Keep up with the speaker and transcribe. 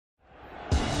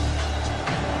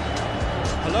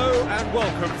and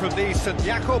welcome from the St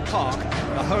Jaco Park,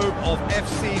 the home of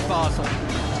FC Basel.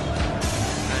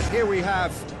 And here we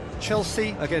have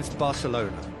Chelsea against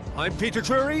Barcelona. I'm Peter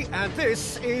Drury, and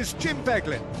this is Jim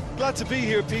Beglin. Glad to be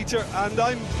here, Peter, and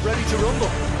I'm ready to rumble.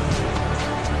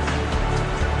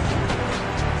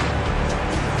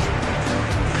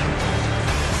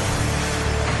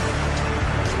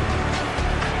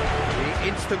 The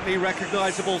instantly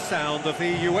recognisable sound of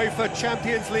the UEFA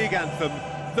Champions League anthem,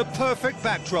 the perfect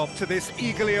backdrop to this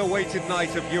eagerly awaited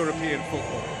night of European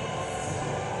football.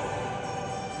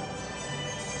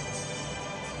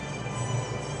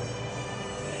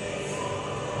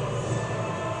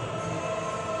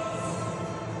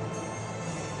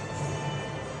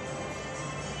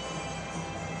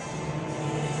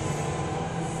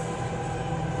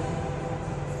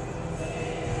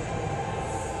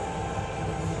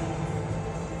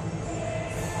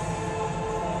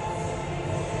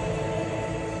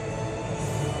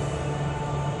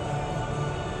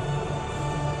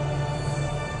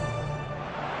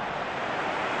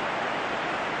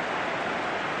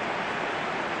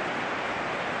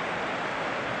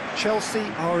 Chelsea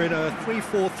are in a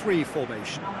 3-4-3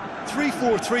 formation.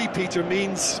 3-4-3, Peter,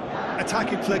 means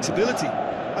attacking flexibility,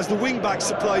 as the wing-backs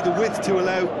supply the width to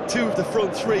allow two of the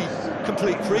front three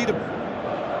complete freedom.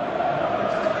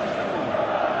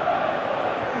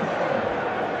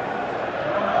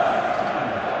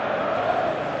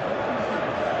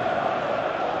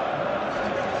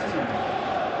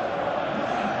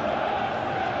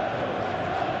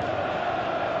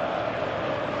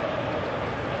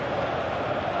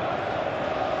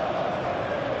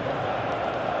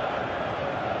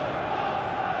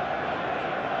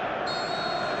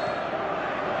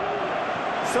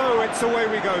 So it's away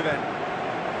we go then.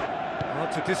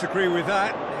 Hard to disagree with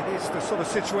that. It is the sort of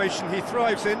situation he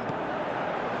thrives in.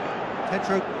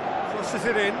 Pedro crosses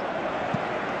it in.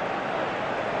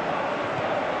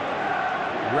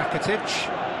 Rakitic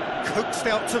coaxed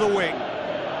out to the wing.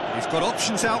 He's got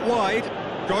options out wide.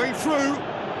 Going through.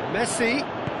 Messi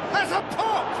has a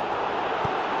pop!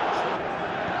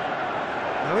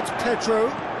 Now it's Pedro.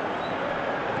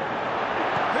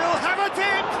 He'll have a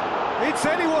dip! It's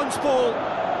anyone's ball.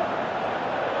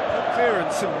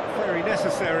 Clearance and very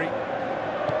necessary.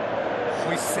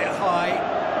 Hoists it high.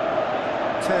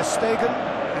 Ter Stegen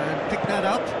can pick that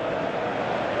up.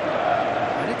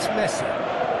 And it's Messi.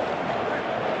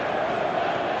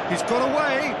 He's got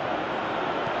away.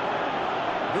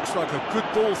 Looks like a good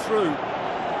ball through.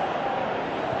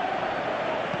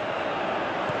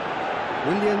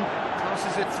 Willian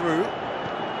passes it through.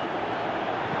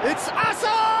 It's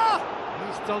Asa!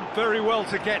 He's done very well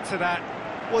to get to that.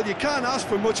 Well, you can't ask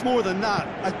for much more than that.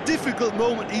 A difficult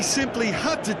moment he simply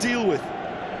had to deal with.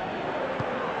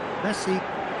 Messi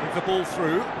with the ball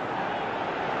through.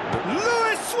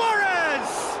 Luis Suarez!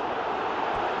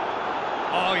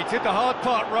 Oh, he did the hard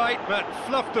part right, but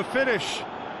fluffed the finish.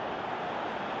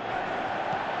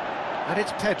 And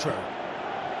it's Pedro.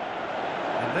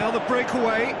 And now the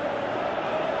breakaway.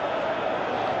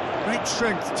 Great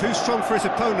strength, too strong for his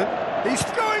opponent. He's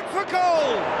going for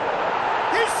goal!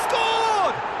 He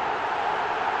scored!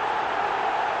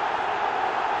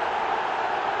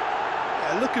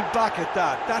 Yeah, looking back at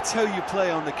that, that's how you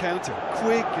play on the counter.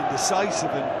 Quick and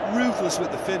decisive and ruthless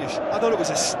with the finish. I thought it was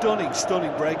a stunning,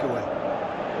 stunning breakaway.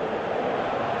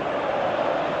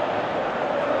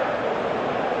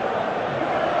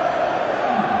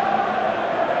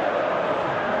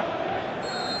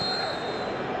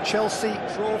 Chelsea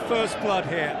draw first blood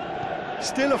here.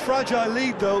 Still a fragile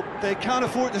lead, though. They can't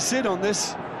afford to sit on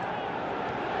this.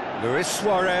 Luis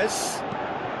Suarez.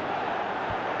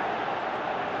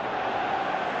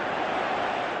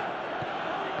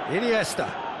 Iniesta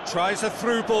tries a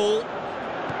through ball.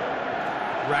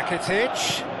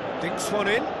 Rakitic dinks one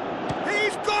in.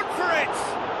 He's gone for it!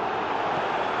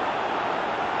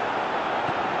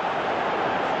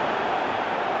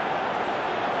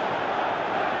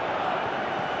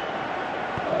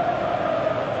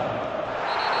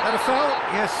 And a foul?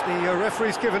 Yes, the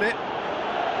referee's given it.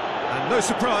 And no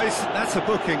surprise, that's a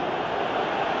booking.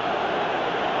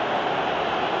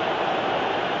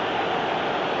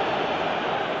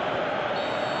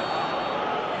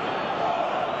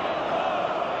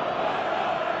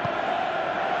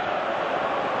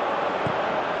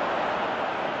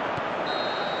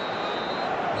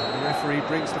 And the referee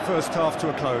brings the first half to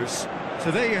a close.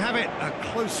 So there you have it, a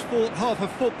close-fought half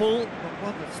of football, but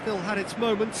one that still had its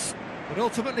moments, but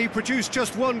ultimately produced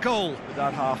just one goal. With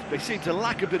that half, they seem to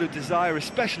lack a bit of desire,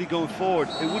 especially going forward.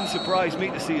 It wouldn't surprise me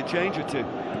to see a change or two.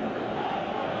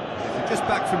 If you're just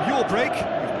back from your break,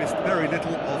 you've missed very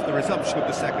little of the resumption of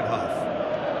the second half.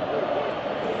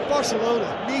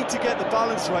 Barcelona need to get the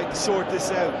balance right to sort this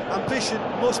out. Ambition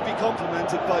must be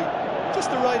complemented by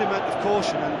just the right amount of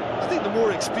caution, and I think the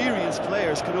more experienced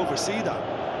players can oversee that.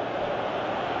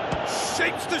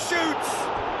 Shapes to shoot!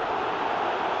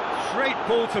 Great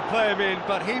ball to play him in,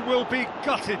 but he will be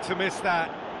gutted to miss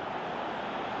that.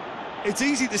 It's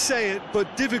easy to say it,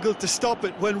 but difficult to stop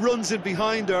it when runs in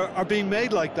behind are being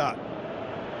made like that.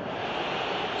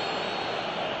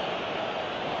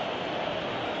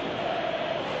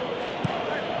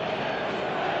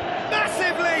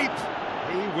 Massive leap!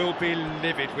 He will be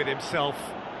livid with himself.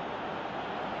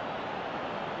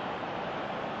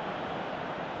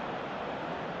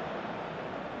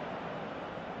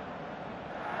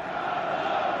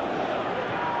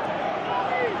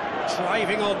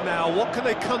 Driving on now, what can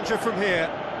they conjure from here?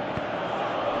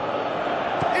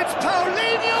 It's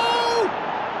Paulinho!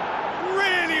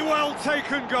 Really well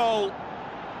taken goal.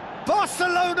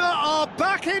 Barcelona are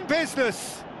back in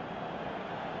business.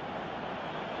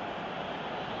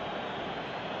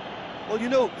 Well, you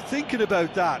know, thinking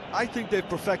about that, I think they've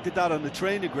perfected that on the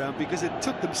training ground because it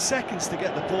took them seconds to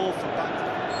get the ball from back.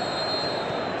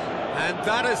 And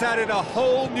that has added a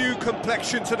whole new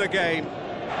complexion to the game.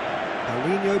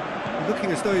 Paulinho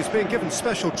looking as though he's being given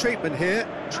special treatment here,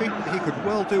 treatment he could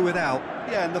well do without.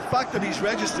 Yeah, and the fact that he's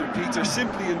registered, Peter,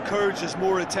 simply encourages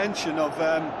more attention of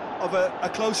a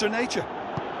closer nature.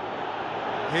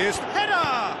 Here's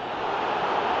header!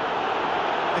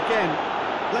 Again,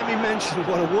 let me mention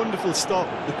what a wonderful stop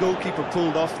the goalkeeper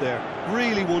pulled off there.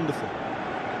 Really wonderful.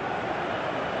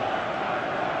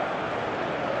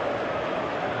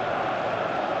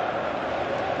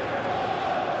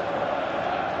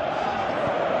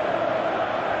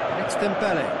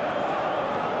 Dembele.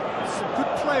 Some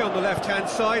good play on the left-hand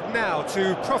side now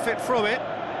to profit from it.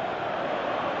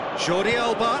 Jordi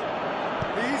Alba.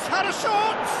 He's had a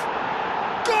shot!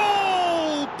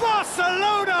 Goal!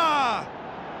 Barcelona!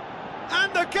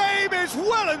 And the game is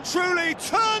well and truly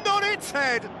turned on its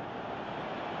head.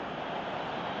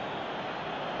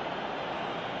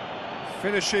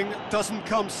 Finishing doesn't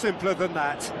come simpler than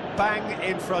that. Bang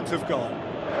in front of goal.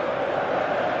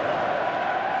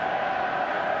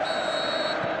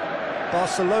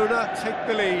 Barcelona take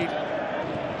the lead.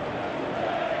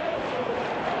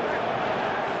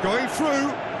 Going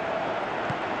through.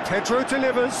 Pedro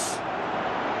delivers.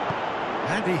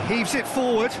 And he heaves it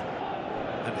forward.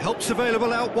 And help's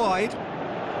available out wide.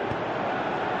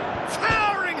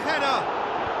 Towering header!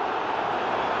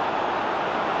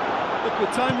 Look,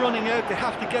 with time running out, they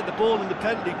have to get the ball in the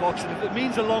penalty box, and if it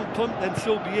means a long punt, then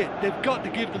so be it. They've got to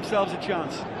give themselves a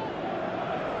chance.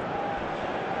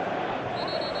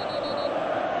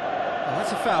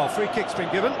 That's a foul. Free kick's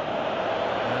been given.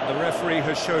 And the referee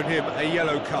has shown him a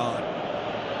yellow card.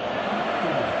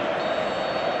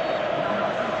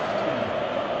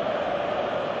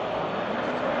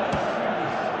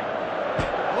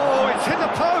 Oh, it's hit the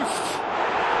post!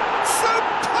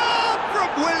 Superb from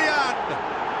Willian!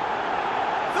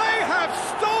 They have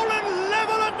stolen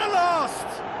level at the last!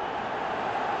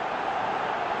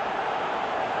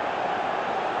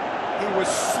 He was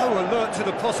so alert to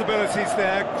the possibilities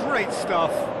there. Great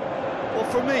stuff. Well,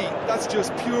 for me, that's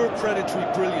just pure predatory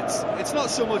brilliance. It's not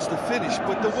so much the finish,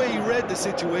 but the way he read the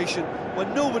situation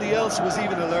when nobody else was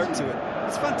even alert to it.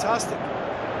 It's fantastic.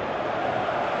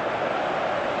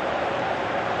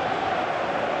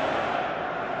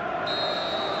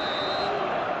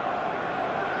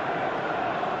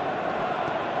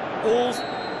 All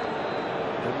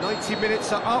the 90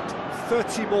 minutes are up,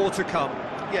 30 more to come.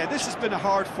 Yeah, this has been a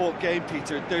hard-fought game,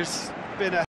 Peter. There's been a